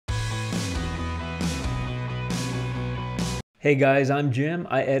Hey guys, I'm Jim.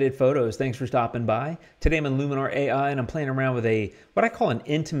 I edit photos. Thanks for stopping by. Today I'm in Luminar AI and I'm playing around with what I call an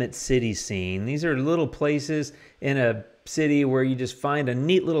intimate city scene. These are little places in a city where you just find a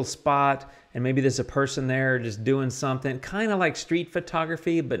neat little spot and maybe there's a person there just doing something, kind of like street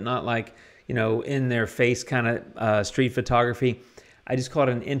photography, but not like, in their face kind of street photography. I just call it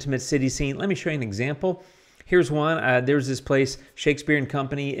an intimate city scene. Let me show you an example. Here's one. There's this place, Shakespeare and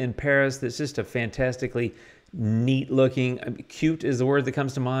Company in Paris, that's just a fantastically neat looking, cute is the word that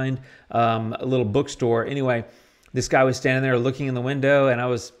comes to mind, a little bookstore. Anyway, this guy was standing there looking in the window and I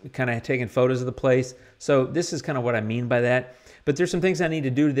was kind of taking photos of the place. So this is kind of what I mean by that. But there's some things I need to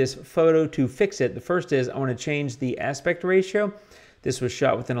do to this photo to fix it. The first is I want to change the aspect ratio. This was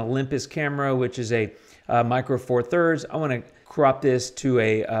shot with an Olympus camera, which is a micro four thirds. I want to crop this to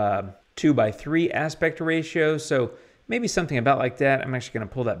a 2:3 aspect ratio. So maybe something about like that. I'm actually going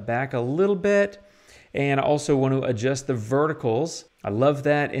to pull that back a little bit. And I also want to adjust the verticals. I love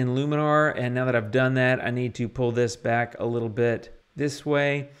that in Luminar, and now that I've done that, I need to pull this back a little bit this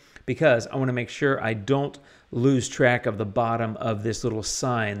way because I want to make sure I don't lose track of the bottom of this little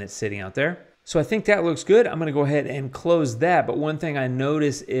sign that's sitting out there. So I think that looks good. I'm going to go ahead and close that, but one thing I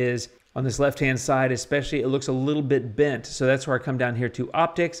notice is on this left-hand side especially, it looks a little bit bent. So that's where I come down here to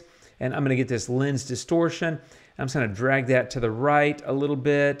optics, and I'm going to get this lens distortion. I'm just going to drag that to the right a little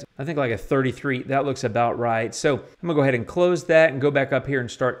bit. I think like a 33, that looks about right. So I'm going to go ahead and close that and go back up here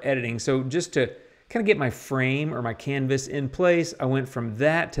and start editing. So just to kind of get my frame or my canvas in place, I went from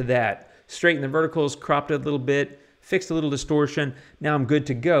that to that. Straightened the verticals, cropped it a little bit, fixed a little distortion. Now I'm good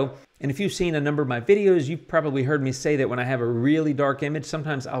to go. And if you've seen a number of my videos, you've probably heard me say that when I have a really dark image,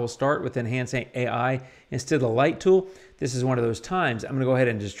 sometimes I will start with Enhance AI instead of the light tool. This is one of those times. I'm going to go ahead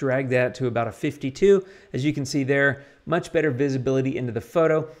and just drag that to about a 52. As you can see there, much better visibility into the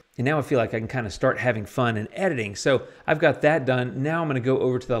photo. And now I feel like I can kind of start having fun in editing. So I've got that done. Now I'm going to go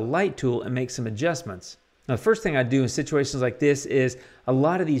over to the light tool and make some adjustments. Now, the first thing I do in situations like this is a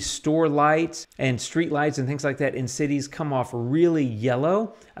lot of these store lights and street lights and things like that in cities come off really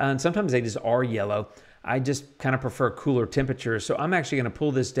yellow. And sometimes they just are yellow. I just kind of prefer cooler temperatures. So I'm actually going to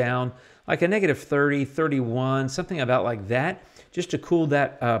pull this down like a -30, 31, something about like that, just to cool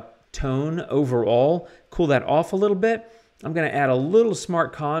that tone overall, cool that off a little bit. I'm going to add a little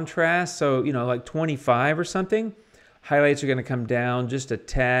smart contrast. So, like 25 or something. Highlights are going to come down just a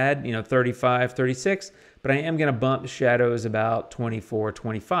tad, 35, 36. But I am going to bump shadows about 24,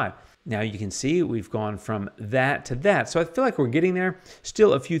 25. Now you can see we've gone from that to that. So I feel like we're getting there.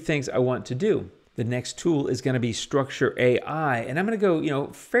 Still a few things I want to do. The next tool is going to be Structure AI. And I'm going to go,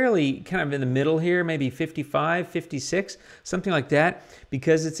 fairly kind of in the middle here, maybe 55, 56, something like that.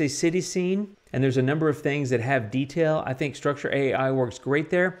 Because it's a city scene and there's a number of things that have detail, I think Structure AI works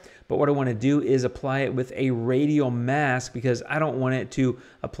great there. But what I want to do is apply it with a radial mask because I don't want it to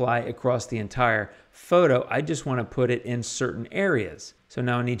apply across the entire photo. I just want to put it in certain areas. So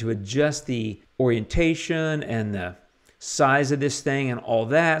now I need to adjust the orientation and the size of this thing and all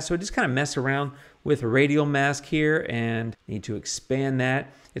that. So I just kind of mess around with a radial mask here and need to expand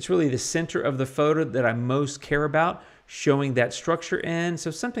that. It's really the center of the photo that I most care about, showing that structure in.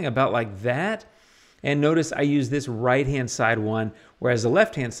 So something about like that. And notice I use this right-hand side one, whereas the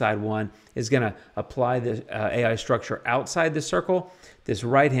left-hand side one is going to apply the AI structure outside the circle. This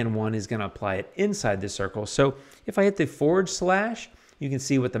right-hand one is going to apply it inside the circle. So if I hit the /, you can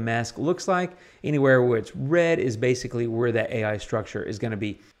see what the mask looks like. Anywhere where it's red is basically where that AI structure is going to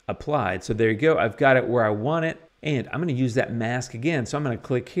be applied. So there you go. I've got it where I want it. And I'm going to use that mask again. So I'm going to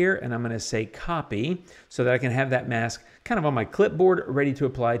click here and I'm going to say copy so that I can have that mask kind of on my clipboard ready to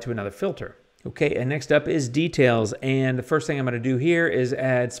apply to another filter. Okay, and next up is details. And the first thing I'm going to do here is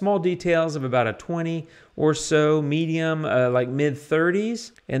add small details of about a 20 or so, medium, like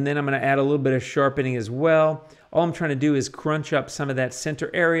mid-30s. And then I'm going to add a little bit of sharpening as well. All I'm trying to do is crunch up some of that center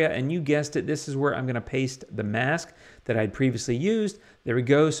area. And you guessed it, this is where I'm going to paste the mask that I'd previously used. There we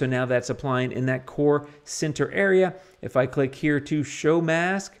go. So now that's applying in that core center area. If I click here to show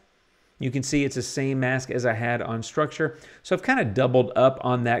mask, you can see it's the same mask as I had on structure. So I've kind of doubled up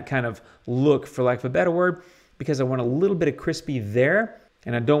on that kind of look, for lack of a better word, because I want a little bit of crispy there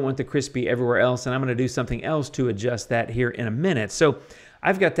and I don't want the crispy everywhere else. And I'm going to do something else to adjust that here in a minute. So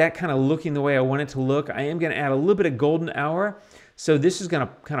I've got that kind of looking the way I want it to look. I am going to add a little bit of golden hour. So this is going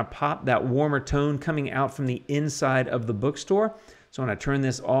to kind of pop that warmer tone coming out from the inside of the bookstore. So when I turn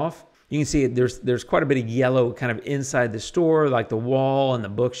this off, you can see there's quite a bit of yellow kind of inside the store, like the wall and the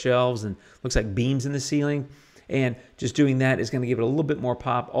bookshelves, and looks like beams in the ceiling. And just doing that is going to give it a little bit more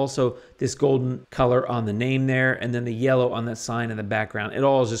pop. Also, this golden color on the name there, and then the yellow on that sign in the background. It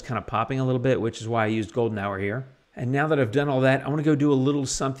all is just kind of popping a little bit, which is why I used golden hour here. And now that I've done all that, I want to go do a little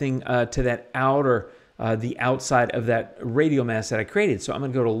something to that the outside of that radial mask that I created. So I'm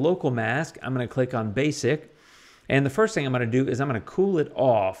going to go to local mask. I'm going to click on basic. And the first thing I'm going to do is I'm going to cool it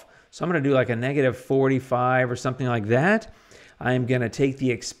off. So I'm going to do like a -45 or something like that. I'm going to take the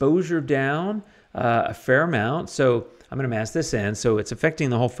exposure down a fair amount. So I'm going to mask this in. So it's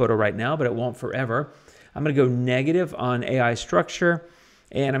affecting the whole photo right now, but it won't forever. I'm going to go negative on AI structure.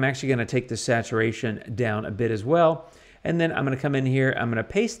 And I'm actually going to take the saturation down a bit as well. And then I'm going to come in here. I'm going to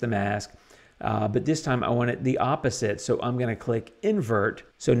paste the mask. But this time I want it the opposite. So I'm going to click invert.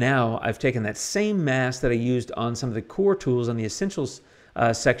 So now I've taken that same mask that I used on some of the core tools on the essentials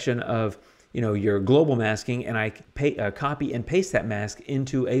section of your global masking, and I copy and paste that mask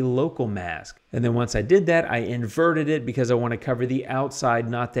into a local mask. And then once I did that, I inverted it because I want to cover the outside,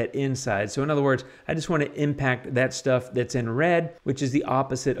 not that inside. So in other words, I just want to impact that stuff that's in red, which is the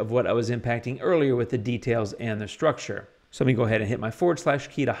opposite of what I was impacting earlier with the details and the structure. So let me go ahead and hit my /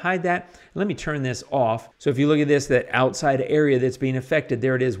 key to hide that. And let me turn this off. So if you look at this, that outside area that's being affected,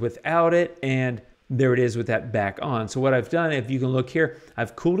 there it is without it, and there it is with that back on. So what I've done, if you can look here,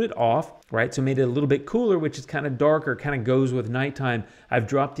 I've cooled it off, right? So made it a little bit cooler, which is kind of darker, kind of goes with nighttime. I've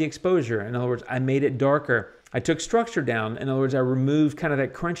dropped the exposure. In other words, I made it darker. I took structure down. In other words, I removed kind of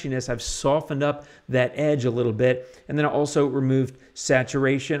that crunchiness. I've softened up that edge a little bit. And then I also removed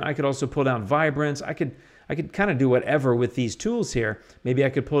saturation. I could also pull down vibrance. I could kind of do whatever with these tools here. Maybe I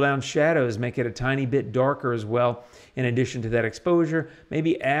could pull down shadows, make it a tiny bit darker as well, in addition to that exposure.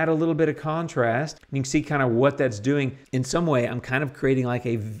 Maybe add a little bit of contrast. You can see kind of what that's doing. In some way, I'm kind of creating like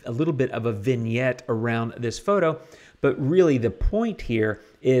a little bit of a vignette around this photo. But really the point here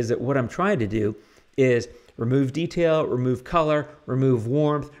is that what I'm trying to do is remove detail, remove color, remove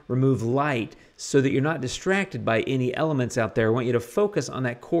warmth, remove light, so that you're not distracted by any elements out there. I want you to focus on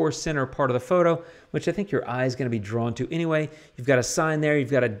that core center part of the photo, which I think your eye is going to be drawn to anyway. You've got a sign there, you've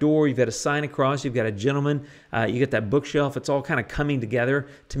got a door, you've got a sign across, you've got a gentleman, you got that bookshelf. It's all kind of coming together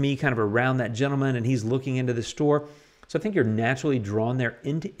to me, kind of around that gentleman, and he's looking into the store. So I think you're naturally drawn there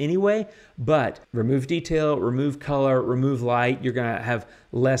anyway, but remove detail, remove color, remove light. You're going to have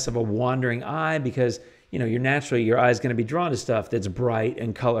less of a wandering eye because your eye is going to be drawn to stuff that's bright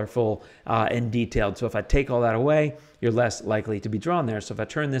and colorful and detailed. So if I take all that away, you're less likely to be drawn there. So if I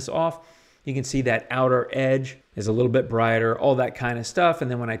turn this off, you can see that outer edge is a little bit brighter, all that kind of stuff.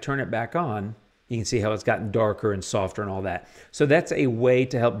 And then when I turn it back on, you can see how it's gotten darker and softer and all that. So that's a way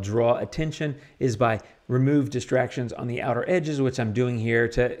to help draw attention, is by remove distractions on the outer edges, which I'm doing here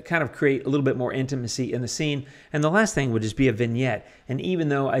to kind of create a little bit more intimacy in the scene. And the last thing would just be a vignette. And even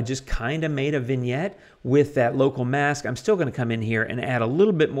though I just kind of made a vignette with that local mask, I'm still going to come in here and add a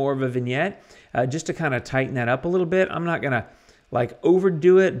little bit more of a vignette just to kind of tighten that up a little bit. I'm not going to like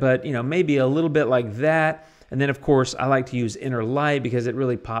overdo it, but maybe a little bit like that. And then of course I like to use inner light because it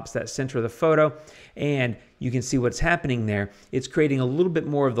really pops that center of the photo, and you can see what's happening there. It's creating a little bit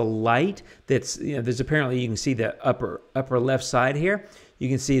more of the light that's, there's apparently, you can see the upper left side here. You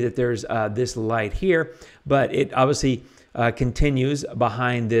can see that there's this light here, but it obviously continues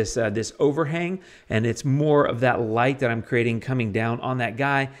behind this overhang, and it's more of that light that I'm creating coming down on that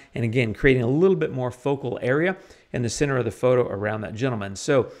guy, and again creating a little bit more focal area in the center of the photo around that gentleman.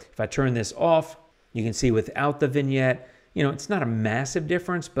 So if I turn this off, you can see without the vignette, it's not a massive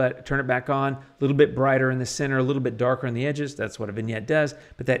difference, but turn it back on, a little bit brighter in the center, a little bit darker on the edges. That's what a vignette does,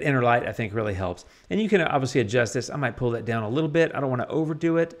 but that inner light I think really helps. And you can obviously adjust this. I might pull that down a little bit. I don't want to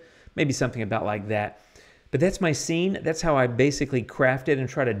overdo it. Maybe something about like that. But that's my scene. That's how I basically crafted and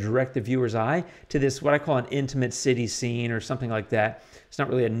try to direct the viewer's eye to this, what I call an intimate city scene or something like that. It's not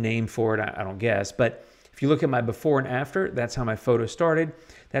really a name for it, I don't guess, but if you look at my before and after, that's how my photo started.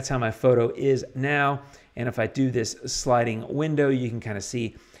 That's how my photo is now. And if I do this sliding window, you can kind of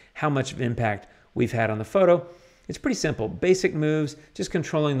see how much of impact we've had on the photo. It's pretty simple. Basic moves, just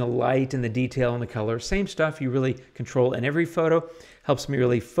controlling the light and the detail and the color. Same stuff you really control in every photo. Helps me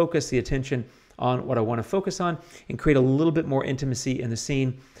really focus the attention on what I want to focus on and create a little bit more intimacy in the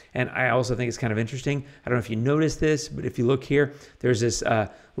scene. And I also think it's kind of interesting. I don't know if you noticed this, but if you look here, there's this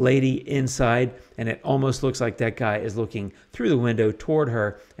lady inside, and it almost looks like that guy is looking through the window toward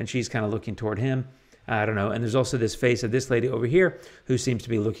her, and she's kind of looking toward him. I don't know. And there's also this face of this lady over here who seems to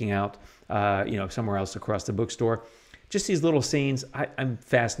be looking out, somewhere else across the bookstore. Just these little scenes. I'm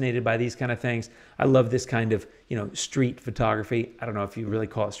fascinated by these kind of things. I love this kind of, street photography. I don't know if you really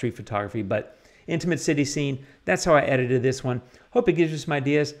call it street photography, but intimate city scene. That's how I edited this one. Hope it gives you some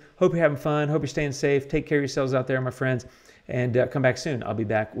ideas. Hope you're having fun. Hope you're staying safe. Take care of yourselves out there, my friends. And come back soon. I'll be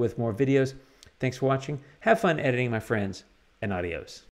back with more videos. Thanks for watching. Have fun editing, my friends. And adios.